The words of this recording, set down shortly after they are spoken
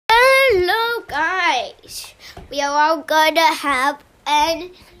days. We are all going to have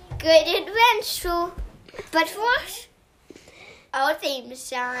a good adventure. But first, our theme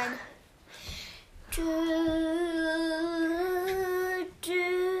song.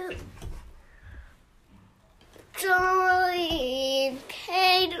 Join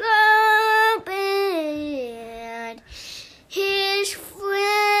Caleb and his friends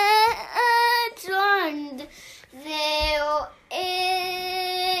on their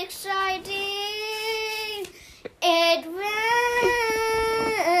exciting adventures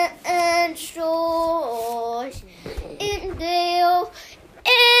in their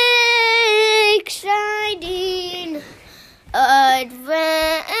exciting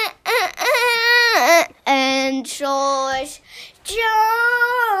adventures.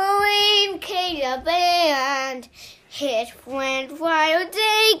 Join Caleb and his friends while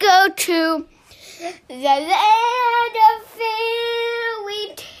they go to the land of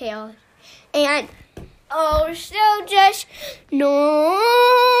fairy tales, and also just no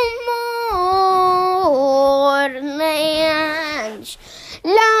more lands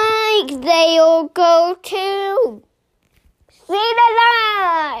like they'll go to see the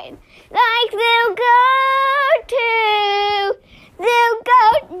line, like they'll go to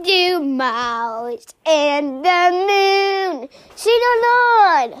Mars and the moon, see the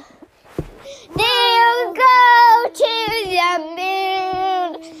Lord. They'll go to the moon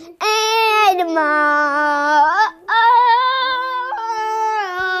and Mars,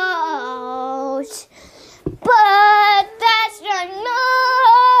 but that's not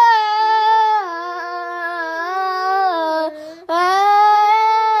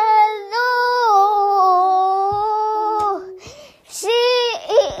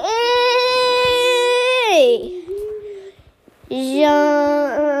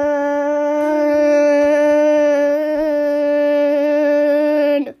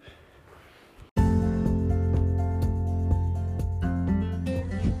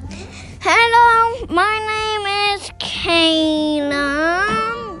Hello, my name is Caleb.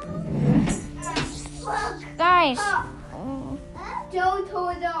 Guys, Don't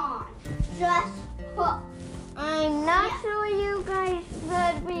hold on. Just hook. I'm not sure you guys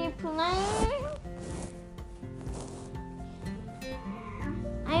should be playing.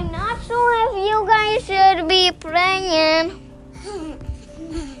 I'm not sure if you guys should be playing.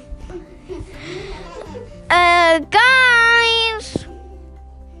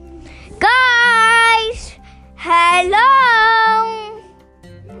 Guys, hello,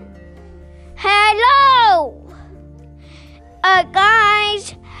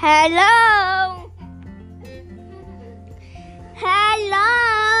 guys, hello,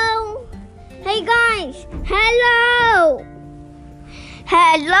 hey guys, hello,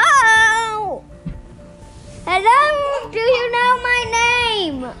 do you know my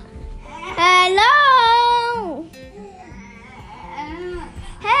name? Hello.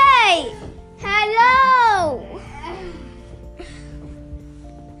 Hey, hello.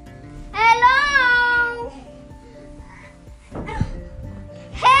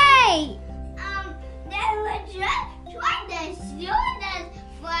 Hey. They were just trying to steal this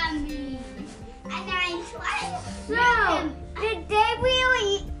from me. And I tried to So, him. today we are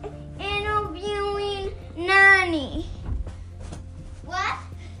interviewing Nani. What?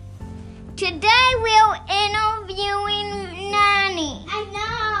 Today we're interviewing Nani. I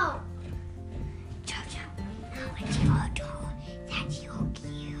know. Jojo, how is your doll? That's your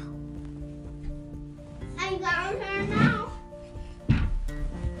cute. I got her now.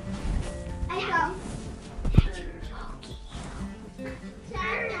 I go.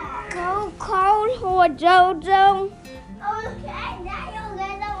 Go call her, Jojo. Okay, now you'll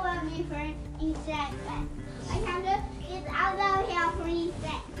get over me for a second. I have to get out of here for a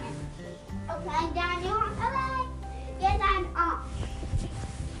second. Okay, Daniel. Okay. Get that off.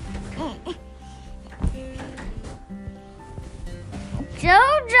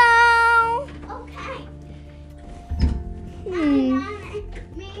 Jojo. Okay. Hmm.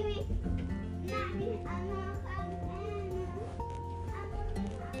 Maybe.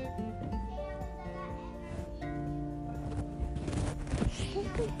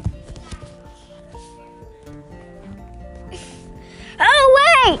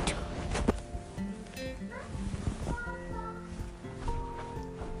 Oh, wait!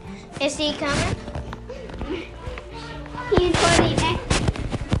 Is he coming? He's holding it.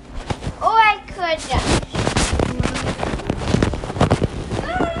 Or I could just.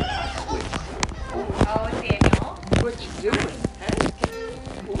 Oh, Daniel, what are you doing?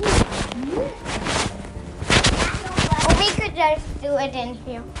 Or we could just do it in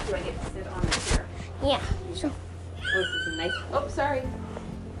here. Do I get to sit on the chair? Yeah. So, Oh, this is a nice. Oh, sorry.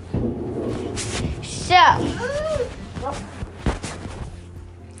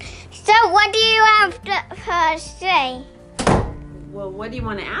 say? Well, what do you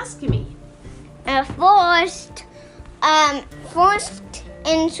want to ask me? First,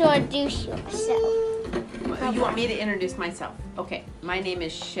 introduce yourself. You want me to introduce myself? Okay, my name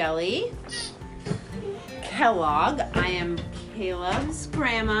is Shelly Kellogg. I am Caleb's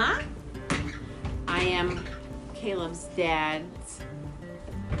grandma. I am Caleb's dad's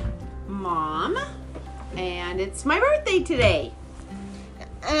mom. And it's my birthday today.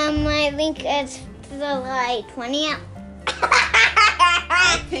 I think it's July 20th.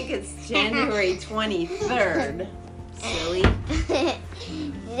 I think it's January 23rd. Silly.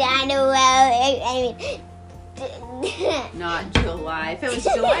 Not July. If it was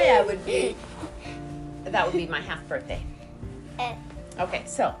July, that would be my half birthday. Okay,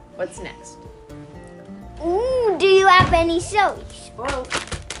 so what's next? Ooh, do you have any stories? Oh,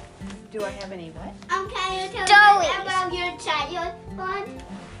 do I have any what? Can you tell me about your childhood?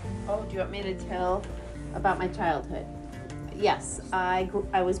 Oh, do you want me to tell about my childhood? Yes, I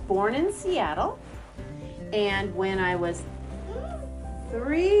was born in Seattle, and when I was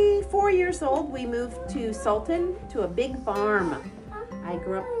 4 years old, we moved to Sultan to a big farm. I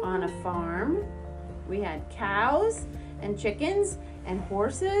grew up on a farm. We had cows and chickens and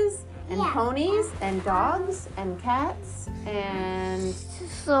horses and ponies and dogs and cats and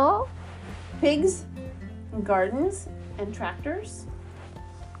pigs and gardens and tractors.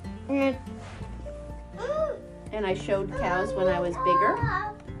 And I showed cows when I was bigger.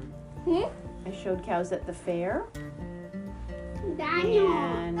 I showed cows at the fair. Daniel.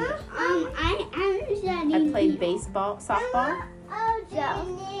 And I played baseball, softball.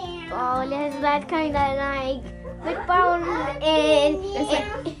 Oh, that's kind of like football and It's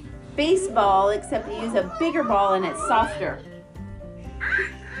like baseball, except you use a bigger ball and it's softer.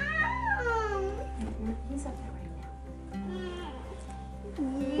 He's up there right now.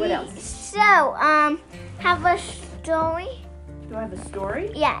 What else? So, have a story? Do I have a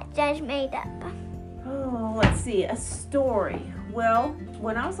story? Yeah, just made up. Oh, let's see. A story. Well,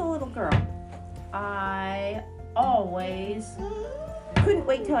 when I was a little girl, I always couldn't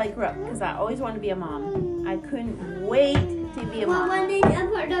wait till I grew up because I always wanted to be a mom. I couldn't wait to be a mom. What is a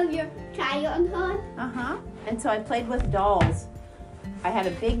part of your childhood? And so I played with dolls. I had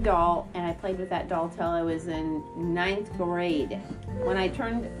a big doll, and I played with that doll till I was in 9th grade. When I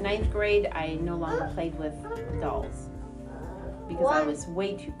turned 9th grade, I no longer played with dolls because I was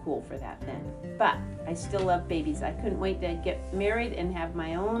way too cool for that then. But I still love babies. I couldn't wait to get married and have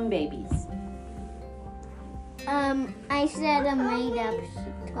my own babies. I said a made up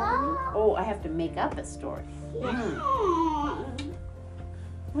story. Oh, I have to make up a story.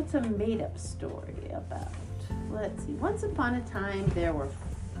 What's a made up story about? Let's see. Once upon a time, there were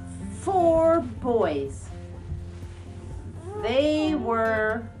 4 boys. They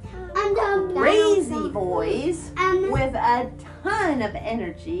were crazy boys with a ton of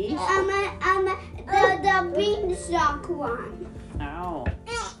energy. The beanstalk one. Oh,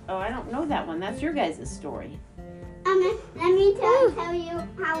 I don't know that one. That's your guys' story. Let me tell you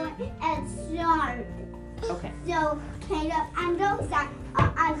how it started. Okay. So, Caleb and Josiah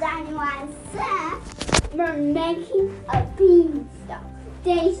and Daniel and Seth were making a beanstalk.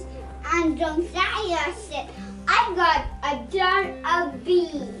 And Josiah said, I got a jar of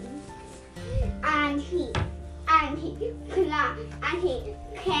beans. And he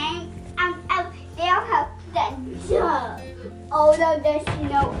came out there of the jar all of the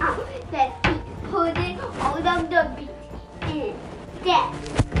snow out. Then he put it all of the beans in. Then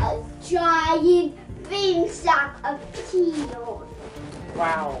a giant beanstalk appeared.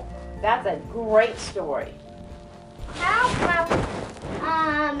 Wow, that's a great story. How about,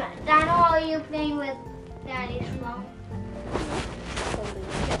 Daniel, are you playing with Daddy's phone?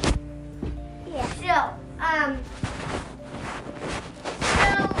 Yeah.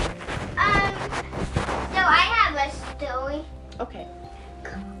 So I have a story. Okay.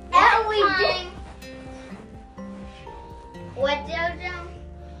 Everything. What, Jojo?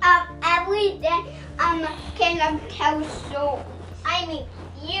 Everything Caleb tells stories. I mean,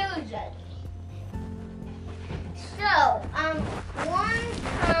 usually. So, one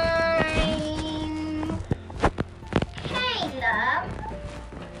time, Caleb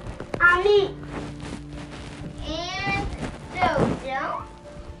and Jojo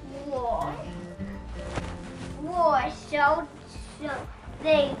were so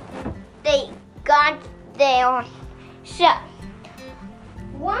they got there. So,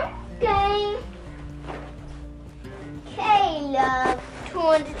 one day, Caleb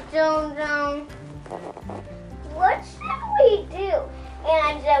told Jojo, what should we do?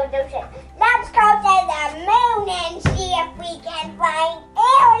 And Jojo said, let's go to the moon and see if we can find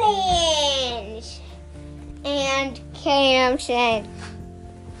aliens. And Caleb said,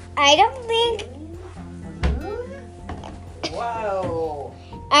 I don't think, Whoa.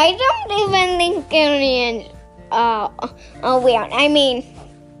 I don't even think aliens are weird.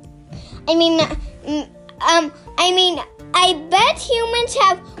 I bet humans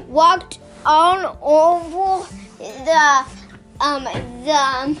have walked all over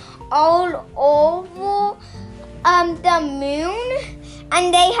the moon,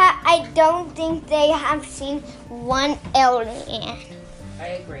 and I don't think they have seen one alien. I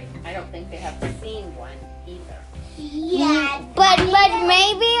agree. I don't think they have seen one either. Yeah. But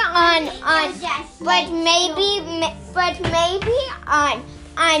maybe on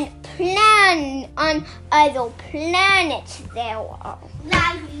other planets there are.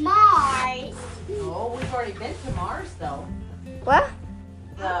 Like Mars. Oh, we've already been to Mars, though. What?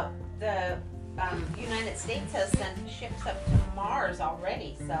 The United States has sent ships up to Mars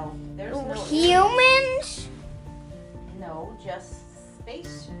already, so there's no Humans? No, just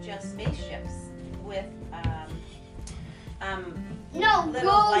spaceships with No,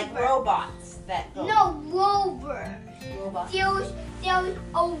 little like robots that go. No, rover. Robots. There's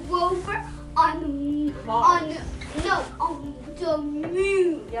a rover on Mars. on the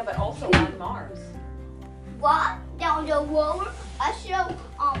moon. Yeah, but also on Mars. What? There's a rover also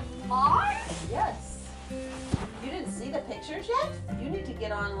on Mars? Yes. You didn't see the pictures yet? You need to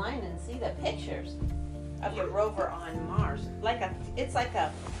get online and see the pictures of the rover on Mars. It's like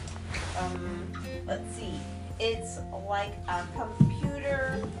a let's see. It's like a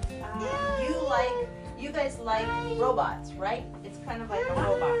computer. You guys like robots, right? It's kind of like a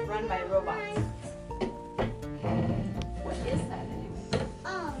robot, run by robots. What is that anyway?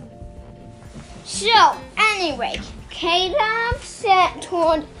 So, anyway, Caleb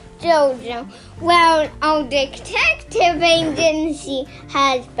told Jojo, well, our detective agency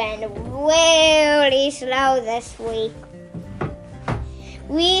has been really slow this week.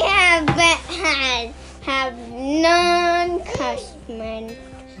 We have non-customers. No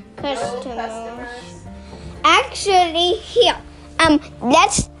customers. Actually, here,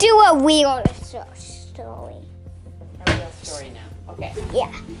 let's do a real story. A real story now. Okay.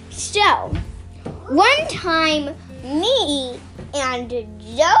 Yeah. So, one time, me and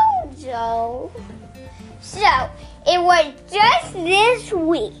Jojo. So, it was just this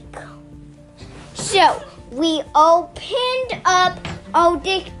week. So, we opened up our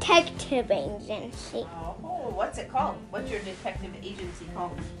detective agency. Oh, what's it called? What's your detective agency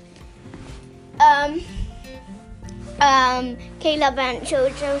called? Caleb and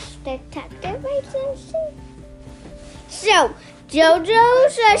Jojo's detective agency. So,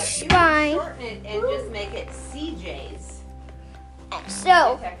 Jojo's a spy. Shorten it and just make it CJ's.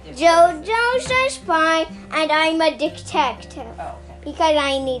 So, Detective. Jojo's a spy and I'm a detective Oh, okay. because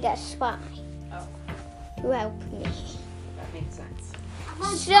I need a spy Oh, to help me. that makes sense.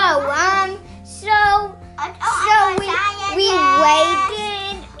 So we waited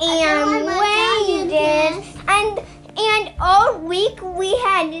and all week we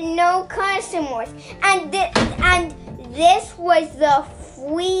had no customers, and this was the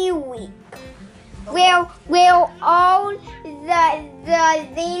free week where all the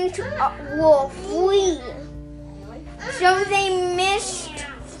things were free. So they missed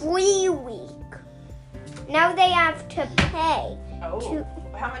free week. Now they have to pay. Oh,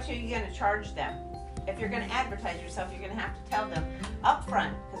 how much are you going to charge them? If you're going to advertise yourself, you're going to have to tell them up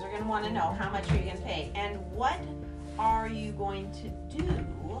front because they're going to want to know how much are you going to pay and what are you going to do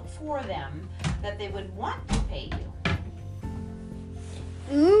for them that they would want to pay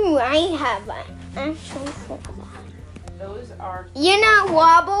you. Ooh, I have an actual for that. Those are You know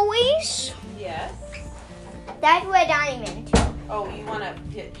Wobblies? yes. That's what I'm into. Oh, you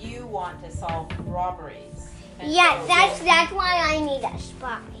want to solve robberies. And Yeah, so that's why I need a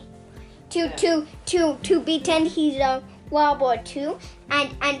spy. To pretend he's a robber too,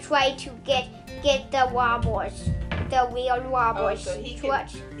 and try to get the robbers, the real robbers. so he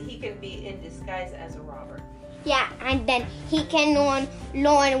can be in disguise as a robber. Yeah, and then he can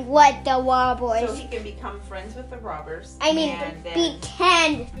learn what the robbers. So he can become friends with the robbers. I mean, and then,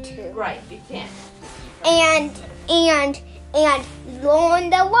 pretend to. right, pretend. And learn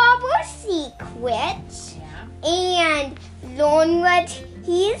the robber secrets. Yeah. And learn what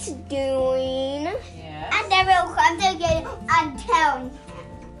he's doing. Yes. And then we'll come together and tell him.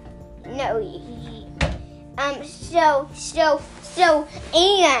 No,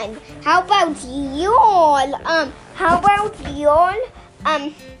 and how about y'all?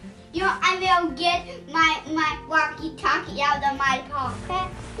 I will get my walkie-talkie out of my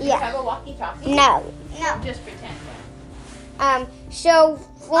pocket. You Yeah. have a walkie-talkie? No. No. Just pretend So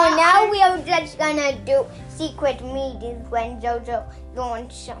for now, we are just gonna do secret meetings when Jojo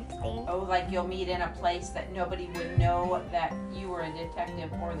learns something. Oh, like you'll meet in a place that nobody would know that you were a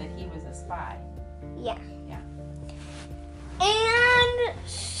detective or that he was a spy. Yeah. Yeah. And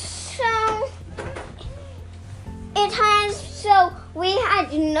so we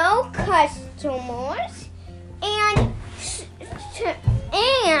had no customers, and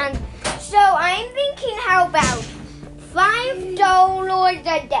so I'm thinking, how about $5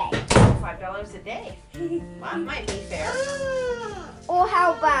 a day? $5 a day. That might be fair. Or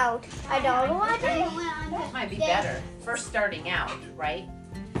how about $1 a day? That might be better. First starting out, right?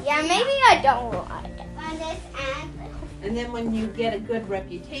 Yeah, maybe $1 a day. And then when you get a good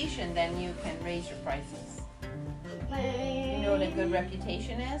reputation, then you can raise your prices. You know what a good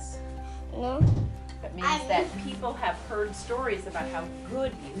reputation is? No. That means that people have heard stories about how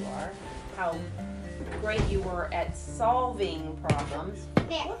good you are, how great you were at solving problems.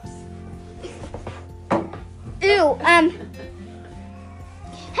 Ooh,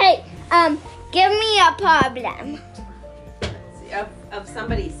 hey, give me a problem. Of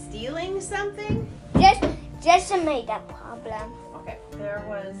somebody stealing something? Just a made-up problem. Okay, there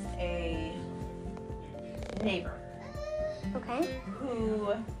was a neighbor Okay.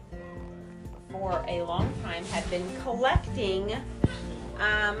 who, for a long time, had been collecting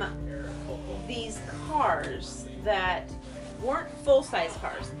these cars that weren't full-size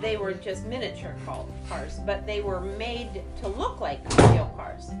cars. They were just miniature cars, but they were made to look like real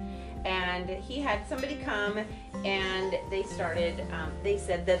cars. And he had somebody come, and they started, they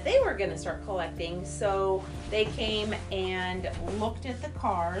said that they were going to start collecting. So they came and looked at the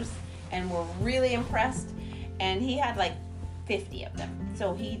cars and were really impressed. And he had like 50 of them.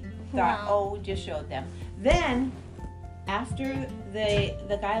 So he thought, Wow. just showed them. Then, after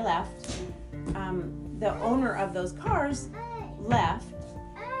the guy left, the owner of those cars left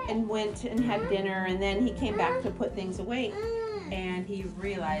and went and had dinner, and then he came back to put things away. And he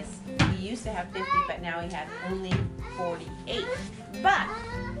realized he used to have 50, but now he had only 48. But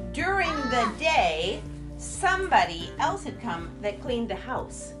during the day, somebody else had come that cleaned the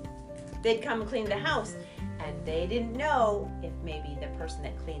house. They'd come and clean the house, and they didn't know if maybe the person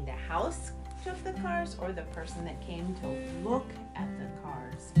that cleaned the house took the cars or the person that came to look at the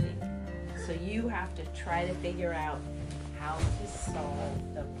cars cleaning. So you have to try to figure out how to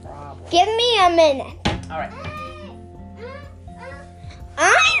solve the problem. Give me a minute. All right.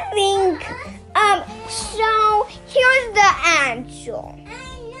 I think, so here's the answer.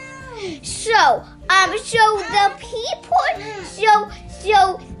 So the people, so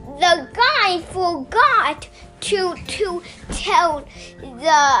the guy forgot to tell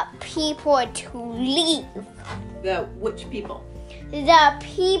the people to leave. Which people? The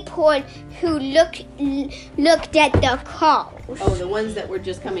people who looked at the cars. Oh, the ones that were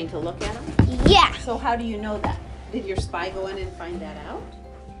just coming to look at them? Yeah. So how do you know that? Did your spy go in and find that out?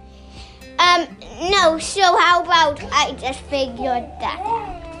 No, so how about I just figured that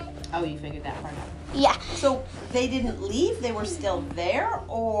out? Oh, you figured that part out. Yeah. So they didn't leave? They were still there,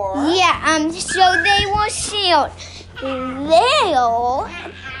 or? Yeah, so they were still there.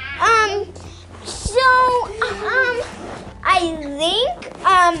 I think,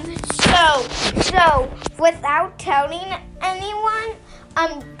 so without telling anyone,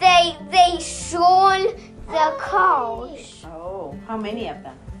 they stole the cars. Oh, how many of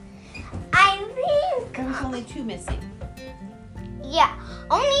them? I think, There was only 2 missing. yeah,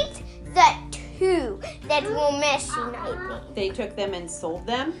 only the 2 that were missing, I think. They took them and sold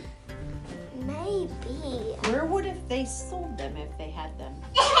them? Maybe. Where would have they sold them if they had them?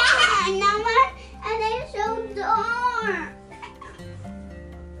 And they so dark.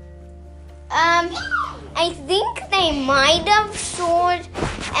 I think they might have sold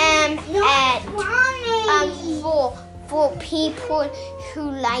for people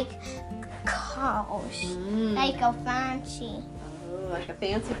who like cars, like a fancy. Oh, like a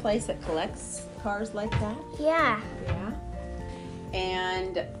fancy place that collects cars like that? Yeah. Yeah.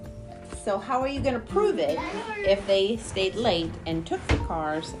 And so how are you going to prove it if they stayed late and took the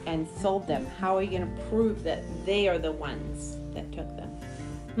cars and sold them? How are you going to prove that they are the ones that took them?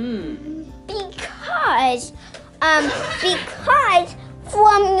 Because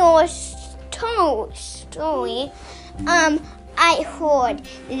from your story, I heard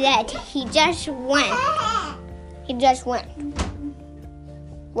that he just went. He just went.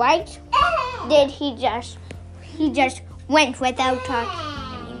 Right? Did he just went without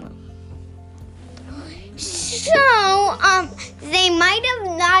talking anymore. So, they might have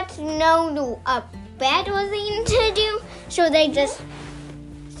not known a better thing to do, so they just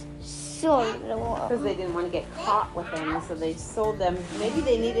sold them. Because they didn't want to get caught with them, so they sold them. Maybe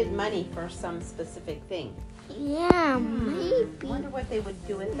they needed money for some specific thing. Yeah, I maybe. wonder what they would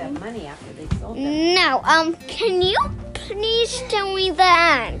do with that money after they sold them. Now, can you please tell me the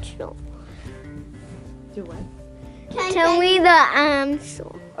answer? Do what? Tell me the answer.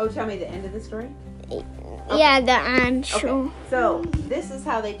 Oh, tell me the end of the story? Yeah, the answer. Okay. So, this is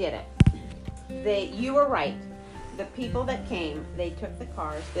how they did it. You were right. The people that came, they took the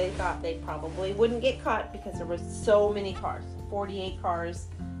cars. They thought they probably wouldn't get caught because there were so many cars. 48 cars.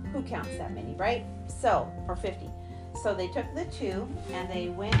 Who counts that many, right? So, or 50. So they took the 2 and they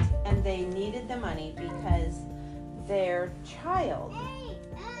went and they needed the money because their child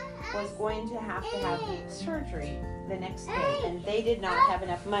was going to have surgery the next day and they did not have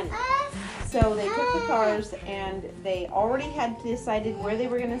enough money. So they took the cars and they already had decided where they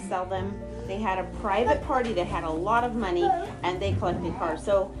were going to sell them. They had a private party that had a lot of money and they collected cars.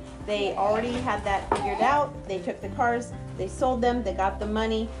 So they already had that figured out. They took the cars, they sold them, they got the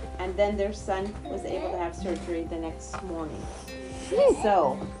money, and then their son was able to have surgery the next morning.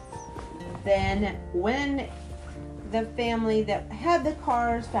 So then when the family that had the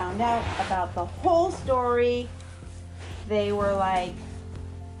cars found out about the whole story, they were like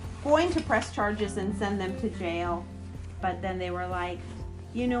going to press charges and send them to jail. But then they were like,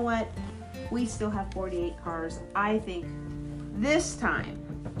 you know what? We still have 48 cars. I think this time,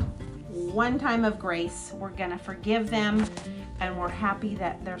 one time of grace, we're gonna forgive them and we're happy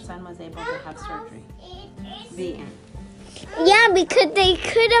that their son was able to have surgery. The end. Yeah, because they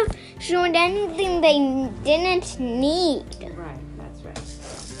could have shown anything they didn't need. Right, that's right.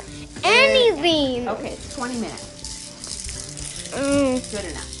 Anything. Okay, it's 20 minutes. Mm. Good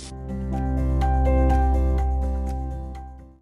enough.